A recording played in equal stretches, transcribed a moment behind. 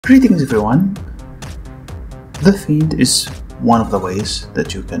Greetings everyone! The Fiend is one of the ways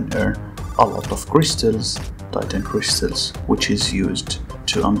that you can earn a lot of crystals, Titan crystals, which is used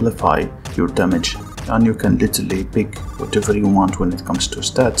to amplify your damage, and you can literally pick whatever you want when it comes to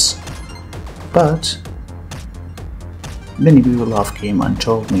stats. But many people have came and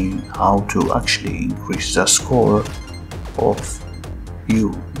told me how to actually increase the score of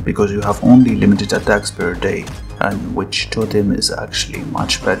you, because you have only limited attacks per day, and which totem is actually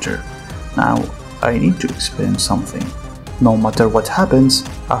much better. Now I need to explain something. No matter what happens,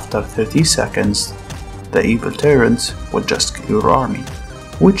 after 30 seconds the evil tyrant will just kill your army,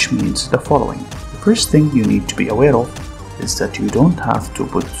 which means the following. The first thing you need to be aware of is that you don't have to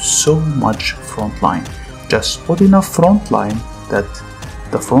put so much frontline. Just put enough frontline that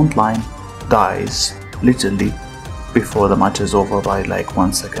the frontline dies literally before the match is over by like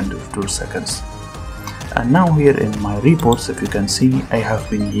 1 second or 2 seconds. And now here in my reports, if you can see, I have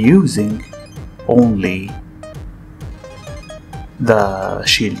been using only the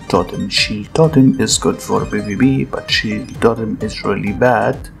shield totem. Shield totem is good for PvP, but shield totem is really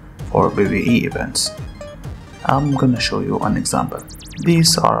bad for PvE events. I'm gonna show you an example.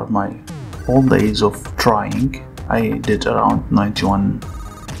 These are my old days of trying. I did around 91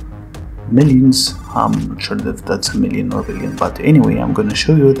 millions. I'm not sure if that's a million or billion, but anyway, I'm gonna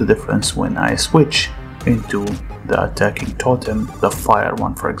show you the difference when I switch into the attacking totem, the fire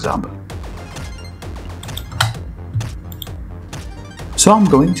one for example. So I'm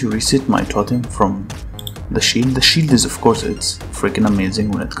going to reset my totem from the shield. The shield is, of course, it's freaking amazing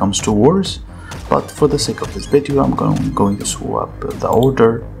when it comes to wars, but for the sake of this video I'm going to swap the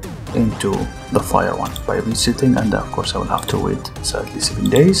order into the fire one by resetting, and of course I will have to wait sadly 7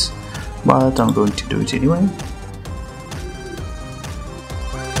 days, but I'm going to do it anyway.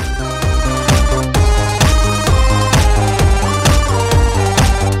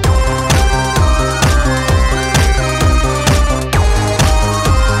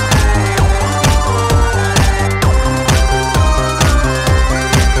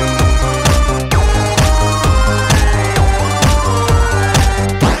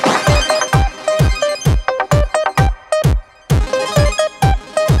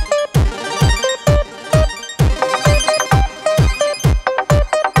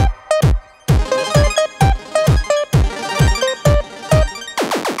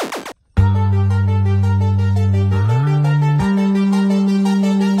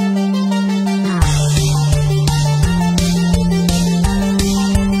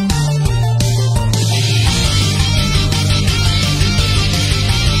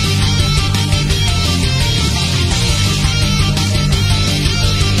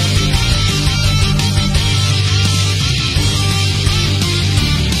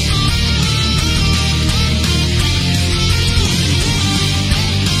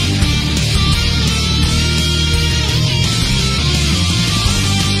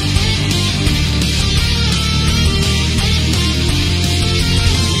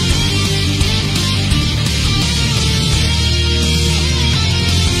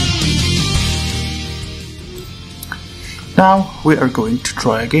 Now we are going to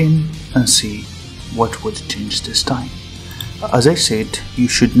try again and see what would change this time. As I said, you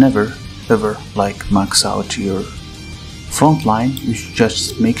should never ever max out your front line. You should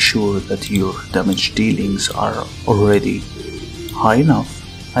just make sure that your damage dealings are already high enough,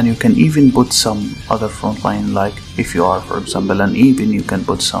 and you can even put some other front line, like if you are for example an even, you can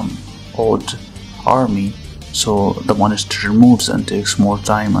put some odd army so the monster moves and takes more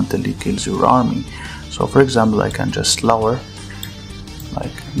time until he kills your army. So for example, I can just lower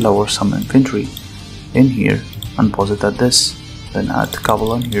some infantry in here and pause it at this, then add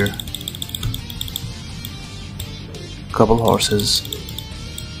couple on here, couple horses,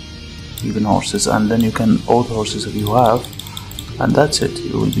 even horses, and then you can old horses if you have, and that's it.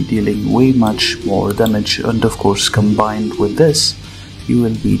 You will be dealing way much more damage, and of course combined with this you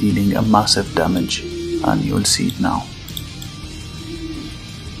will be dealing a massive damage, and you will see it now.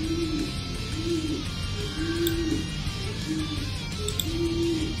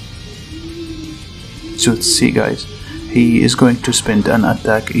 So see guys, he is going to spend an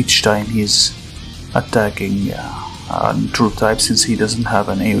attack each time he's attacking troop type, since he doesn't have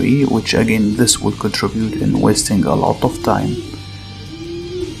an AoE, which again this will contribute in wasting a lot of time.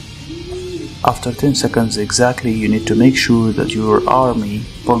 After 10 seconds exactly, you need to make sure that your army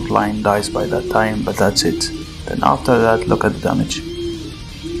front line dies by that time, but that's it. Then after that, look at the damage.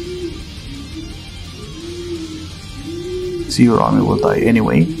 See, your army will die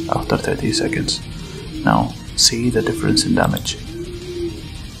anyway after 30 seconds. Now see the difference in damage.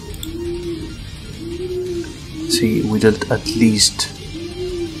 See, we dealt at least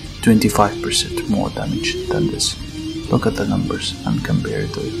 25% more damage than this. Look at the numbers and compare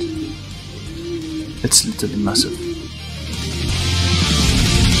to it. It's literally massive.